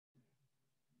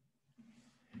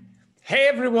Hey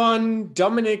everyone,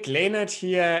 Dominic Lehnert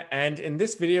here, and in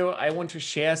this video I want to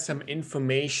share some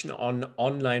information on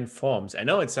online forms. I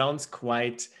know it sounds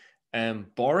quite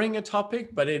boring a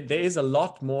topic, but there is a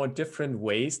lot more different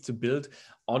ways to build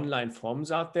online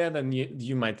forms out there than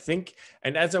you might think.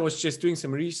 And as I was just doing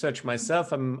some research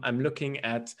myself, I'm looking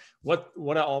at what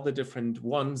are all the different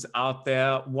ones out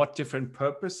there, what different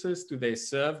purposes do they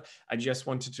serve. I just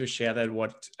wanted to share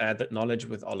that knowledge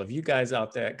with all of you guys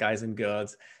out there, guys and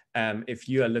girls. If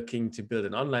you are looking to build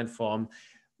an online form,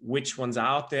 which ones are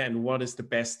out there and what is the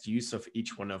best use of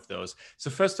each one of those. So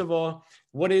first of all,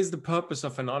 what is the purpose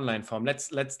of an online form? Let's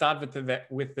start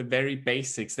with the very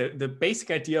basics. The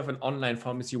basic idea of an online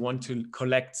form is you want to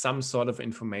collect some sort of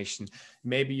information.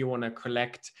 Maybe you want to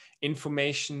collect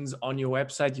informations on your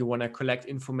website. You want to collect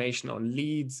information on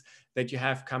leads that you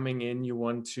have coming in. You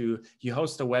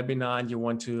host a webinar and you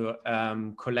want to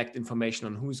collect information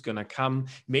on who's going to come.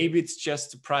 Maybe it's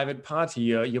just a private party.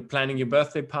 You're planning your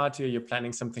birthday party, or you're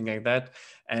planning something like that.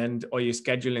 Or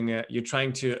you're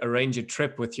trying to arrange a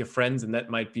trip with your friends, and that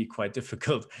might be quite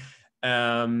difficult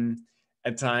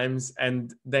at times.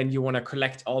 And then you want to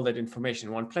collect all that information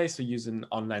in one place, so use an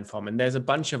online form. And there's a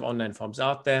bunch of online forms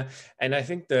out there. And I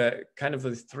think the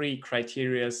three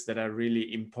criteria that are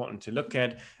really important to look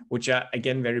at, which are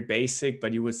again very basic,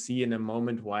 but you will see in a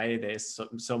moment why there's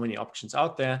so many options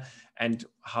out there and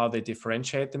how they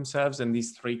differentiate themselves. And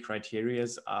these three criteria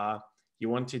are: you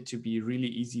want it to be really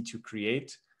easy to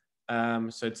create.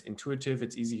 So it's intuitive,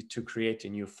 it's easy to create a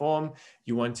new form.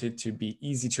 You want it to be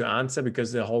easy to answer,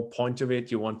 because the whole point of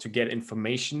it, you want to get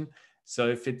information. So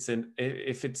if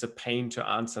it's a pain to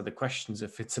answer the questions,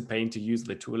 if it's a pain to use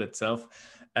the tool itself,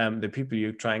 the people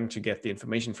you're trying to get the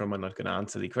information from are not going to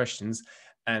answer the questions.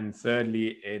 And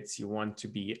thirdly, you want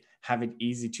to have it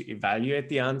easy to evaluate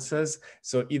the answers.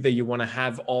 So either you want to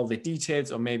have all the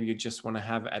details, or maybe you just want to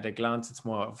have at a glance. It's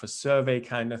more of a survey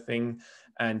kind of thing.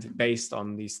 And based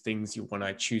on these things, you want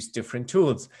to choose different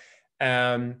tools.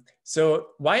 So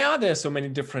why are there so many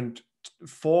different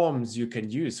forms you can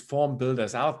use, form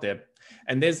builders out there?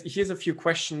 And here's a few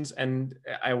questions, and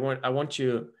I want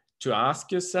you to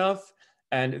ask yourself,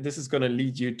 and this is going to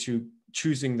lead you to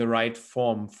choosing the right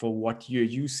form for what your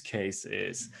use case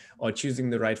is, or choosing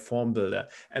the right form builder.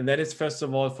 And that is, first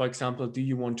of all, for example, do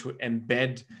you want to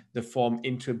embed the form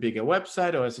into a bigger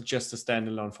website, or is it just a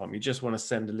standalone form? You just want to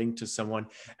send a link to someone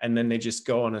and then they just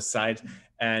go on a site,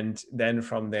 and then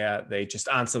from there they just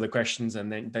answer the questions, and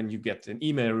then you get an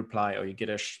email reply, or you get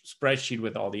a spreadsheet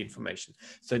with all the information.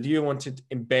 So do you want it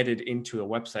embedded into a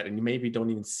website, and you maybe don't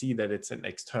even see that it's an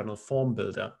external form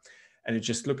builder and it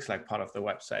just looks like part of the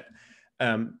website?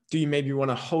 Do you maybe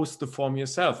want to host the form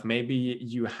yourself? Maybe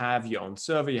you have your own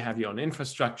server, you have your own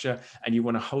infrastructure, and you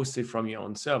want to host it from your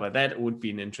own server. That would be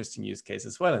an interesting use case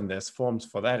as well, and there's forms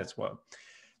for that as well.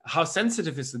 How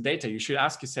sensitive is the data? You should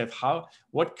ask yourself,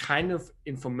 what kind of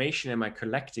information am I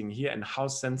collecting here, and how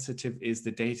sensitive is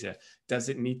the data? Does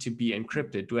it need to be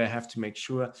encrypted? Do I have to make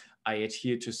sure I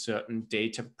adhere to certain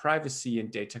data privacy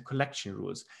and data collection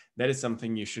rules? That is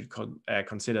something you should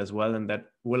consider as well, and that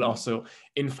will also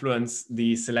influence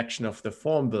the selection of the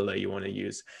form builder you want to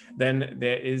use. Then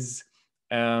there is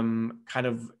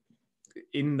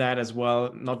in that as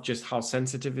well, not just how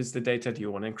sensitive is the data, do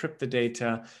you want to encrypt the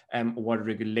data, what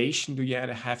regulation do you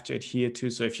have to adhere to?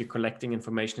 So if you're collecting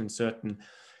information in certain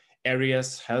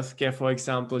areas, healthcare, for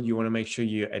example, you want to make sure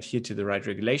you adhere to the right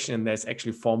regulation. And there's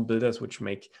actually form builders which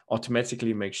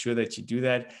automatically make sure that you do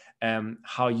that.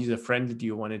 How user-friendly do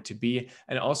you want it to be?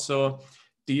 And also,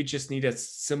 do you just need a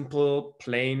simple,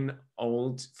 plain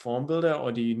old form builder,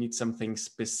 or do you need something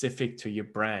specific to your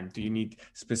brand? Do you need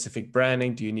specific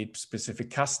branding? Do you need specific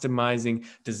customizing?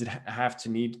 Does it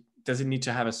need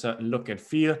to have a certain look and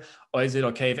feel? Or is it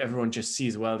okay if everyone just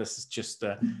sees, well, this is just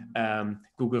the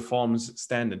Google Forms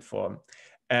standard form?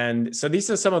 And so these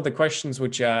are some of the questions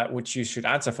which you should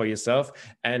answer for yourself.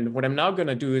 And what I'm now going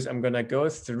to do is I'm going to go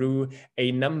through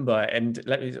a number, and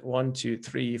let me 1, 2,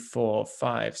 3, 4,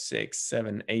 5, 6,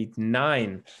 7, 8,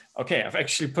 9. Okay, I've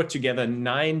actually put together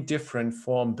 9 different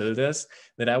form builders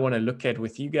that I want to look at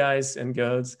with you guys and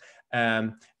girls,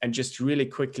 and just really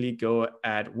quickly go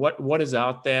at what is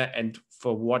out there, and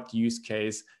for what use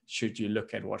case should you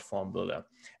look at what form builder.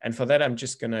 And for that, we are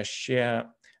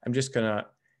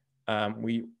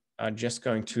just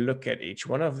going to look at each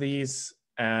one of these,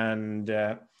 and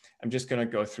I'm just going to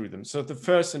go through them. So the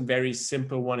first and very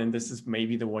simple one, and this is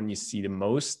maybe the one you see the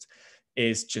most,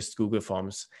 is just Google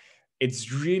Forms.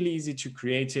 It's really easy to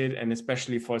create it, and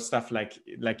especially for stuff like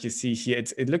you see here,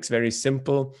 it looks very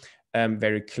simple,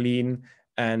 very clean.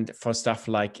 And for stuff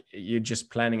like you're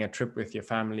just planning a trip with your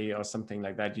family or something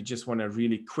like that, you just want to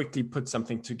really quickly put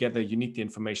something together, you need the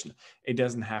information. It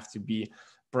doesn't have to be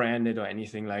branded or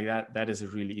anything like that. That is a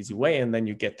really easy way. And then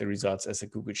you get the results as a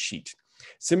Google Sheet.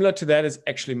 Similar to that is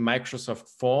actually Microsoft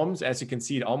Forms. As you can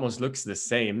see, it almost looks the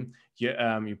same.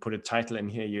 You put a title in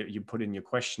here, you put in your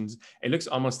questions. It looks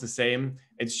almost the same.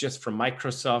 It's just from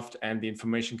Microsoft, and the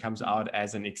information comes out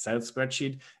as an Excel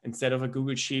spreadsheet instead of a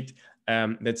Google Sheet.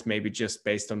 That's maybe just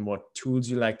based on what tools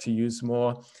you like to use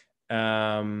more.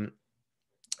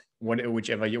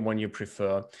 Whichever one you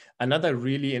prefer. Another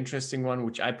really interesting one,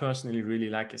 which I personally really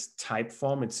like, is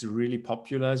TYPEFORM. It's really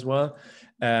popular as well.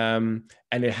 And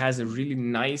it has a really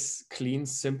nice, clean,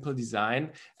 simple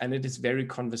design, and it is very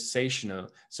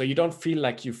conversational. So you don't feel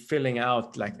like you're filling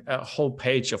out like a whole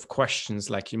page of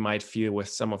questions like you might feel with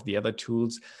some of the other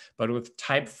tools. But with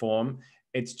TYPEFORM,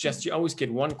 it's just, you always get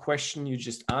one question, you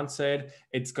just answer it.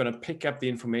 It's going to pick up the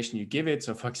information you give it.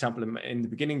 So for example, in the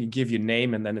beginning, you give your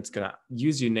name, and then it's going to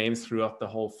use your name throughout the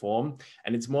whole form.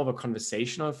 And it's more of a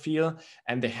conversational feel.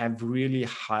 And they have really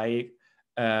high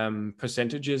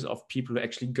percentages of people who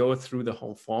actually go through the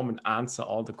whole form and answer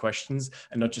all the questions,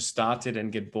 and not just start it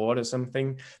and get bored or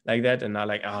something like that. And are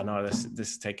like, oh no, this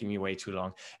is taking me way too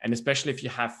long. And especially if you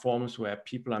have forms where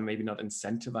people are maybe not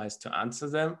incentivized to answer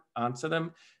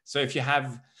them. So if you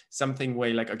have something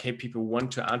where like, okay, people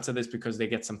want to answer this because they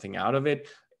get something out of it,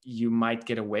 you might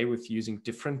get away with using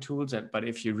different tools. But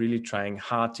if you're really trying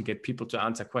hard to get people to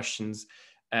answer questions,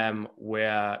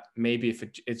 where maybe if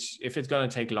it's going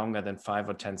to take longer than 5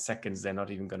 or 10 seconds, they're not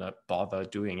even going to bother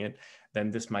doing it, then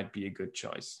this might be a good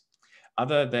choice.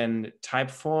 Other than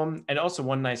TYPEFORM, and also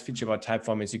one nice feature about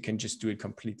TYPEFORM is you can just do it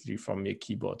completely from your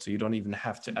keyboard. So you don't even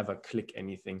have to ever click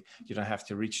anything. You don't have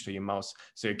to reach to your mouse.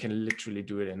 So you can literally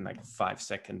do it in like 5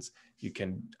 seconds. You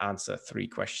can answer 3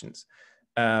 questions.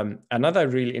 Another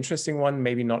really interesting one,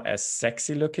 maybe not as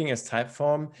sexy looking as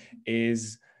TYPEFORM,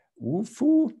 is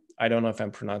WUFOO. I don't know if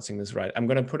I'm pronouncing this right. I'm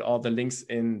going to put all the links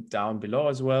in down below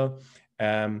as well.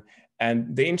 And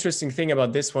the interesting thing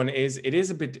about this one is it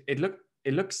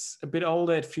looks a bit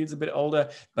older, it feels a bit older,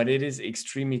 but it is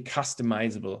extremely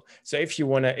customizable. So if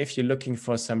you're looking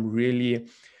for some really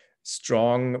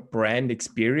strong brand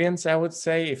experience, I would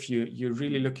say, if you're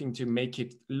really looking to make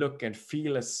it look and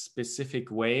feel a specific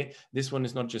way, this one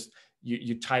is not just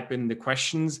you type in the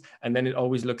questions and then it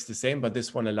always looks the same, but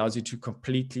this one allows you to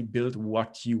completely build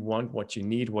what you want, what you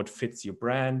need, what fits your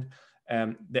brand.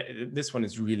 This one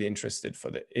is really interesting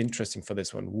for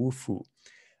this one, WUFOO.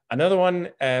 Another one,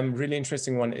 really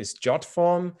interesting one, is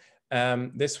JOTFORM.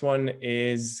 This one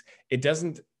is, it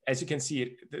doesn't, as you can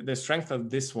see, the strength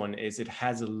of this one is it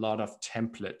has a lot of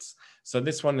templates. So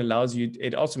this one allows you,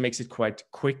 it also makes it quite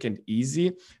quick and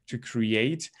easy to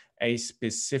create a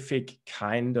specific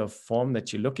kind of form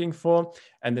that you're looking for.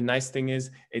 And the nice thing is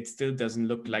it still doesn't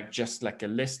look like just like a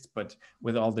list, but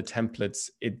with all the templates,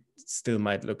 it still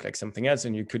might look like something else.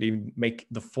 And you could even make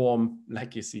the form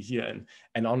like you see here in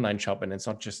an online shop, and it's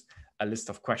not just a list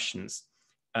of questions.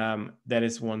 That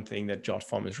is one thing that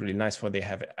JOTFORM is really nice for. They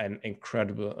have an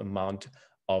incredible amount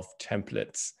of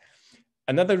templates.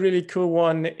 Another really cool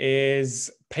one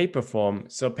is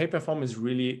PAPERFORM. So PAPERFORM is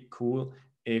really cool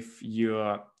if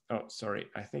you're, oh, sorry,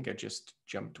 I think I just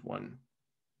jumped one.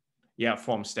 Yeah,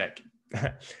 FORMSTACK.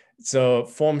 So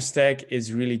FORMSTACK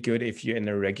is really good if you're in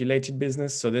a regulated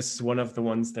business. So this is one of the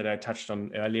ones that I touched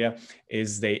on earlier,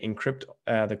 is they encrypt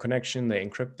the connection, they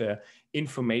encrypt the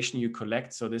information you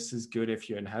collect. So this is good if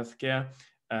you're in healthcare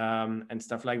and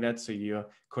stuff like that. So you're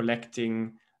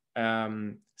collecting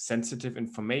sensitive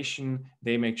information.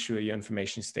 They make sure your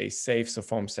information stays safe. So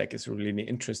FORMSTACK is really an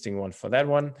interesting one for that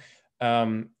one.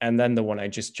 And then the one I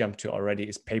just jumped to already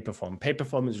is PAPERFORM.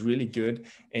 PAPERFORM is really good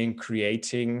in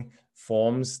creating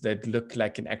forms that look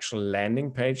like an actual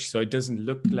landing page. So it doesn't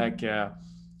look like I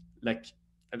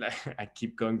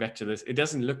keep going back to this. It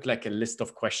doesn't look like a list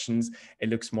of questions. It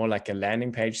looks more like a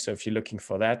landing page. So if you're looking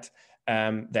for that,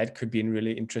 that could be a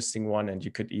really interesting one. And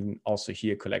you could even also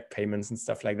here collect payments and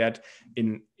stuff like that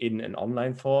in an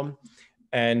online form.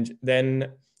 And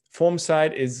then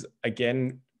FORMSITE is,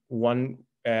 again, one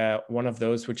of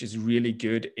those which is really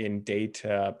good in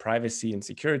data privacy and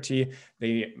security.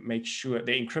 They make sure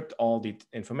they encrypt all the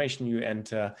information you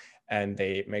enter, and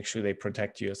they make sure they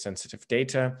protect your sensitive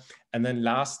data. And then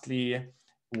lastly,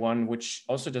 one which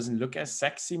also doesn't look as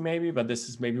sexy maybe, but this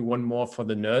is maybe one more for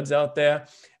the nerds out there.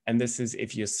 And this is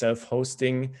if you're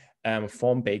self-hosting,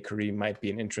 FORMBAKERY might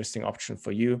be an interesting option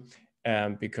for you.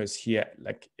 Because here,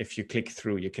 like if you click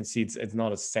through, you can see it's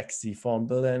not a sexy form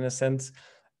builder in a sense.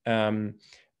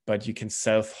 but you can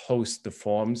self-host the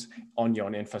forms on your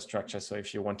own infrastructure. So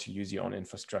if you want to use your own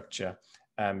infrastructure,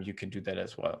 you can do that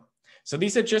as well. So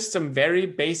these are just some very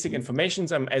basic information.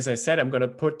 As I said, I'm going to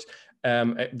put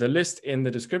the list in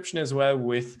the description as well,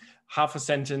 with half a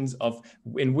sentence of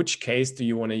in which case do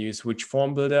you want to use which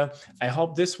form builder. I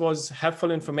hope this was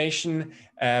helpful information.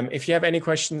 If you have any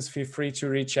questions, feel free to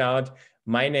reach out.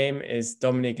 My name is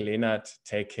Dominik Lehnert.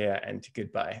 Take care and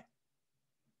goodbye.